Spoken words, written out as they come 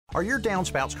Are your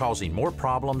downspouts causing more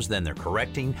problems than they're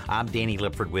correcting? I'm Danny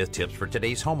Lipford with tips for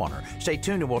today's homeowner. Stay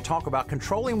tuned and we'll talk about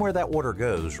controlling where that water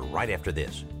goes right after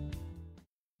this.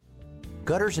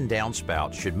 Gutters and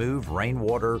downspouts should move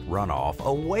rainwater runoff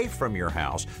away from your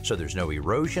house so there's no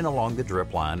erosion along the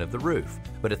drip line of the roof.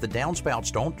 But if the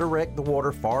downspouts don't direct the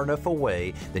water far enough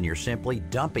away, then you're simply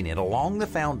dumping it along the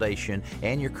foundation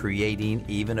and you're creating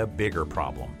even a bigger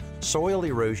problem. Soil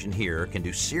erosion here can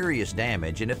do serious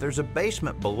damage, and if there's a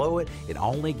basement below it, it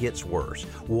only gets worse.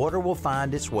 Water will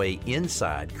find its way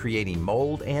inside, creating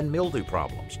mold and mildew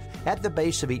problems. At the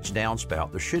base of each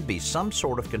downspout, there should be some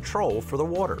sort of control for the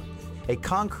water. A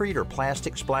concrete or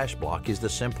plastic splash block is the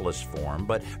simplest form,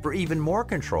 but for even more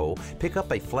control, pick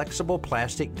up a flexible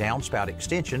plastic downspout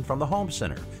extension from the home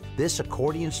center. This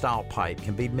accordion-style pipe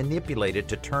can be manipulated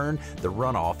to turn the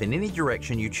runoff in any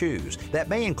direction you choose. That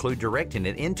may include directing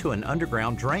it into an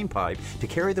underground drain pipe to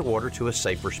carry the water to a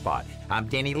safer spot. I'm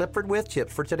Danny Lipford with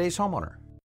tips for today's homeowner.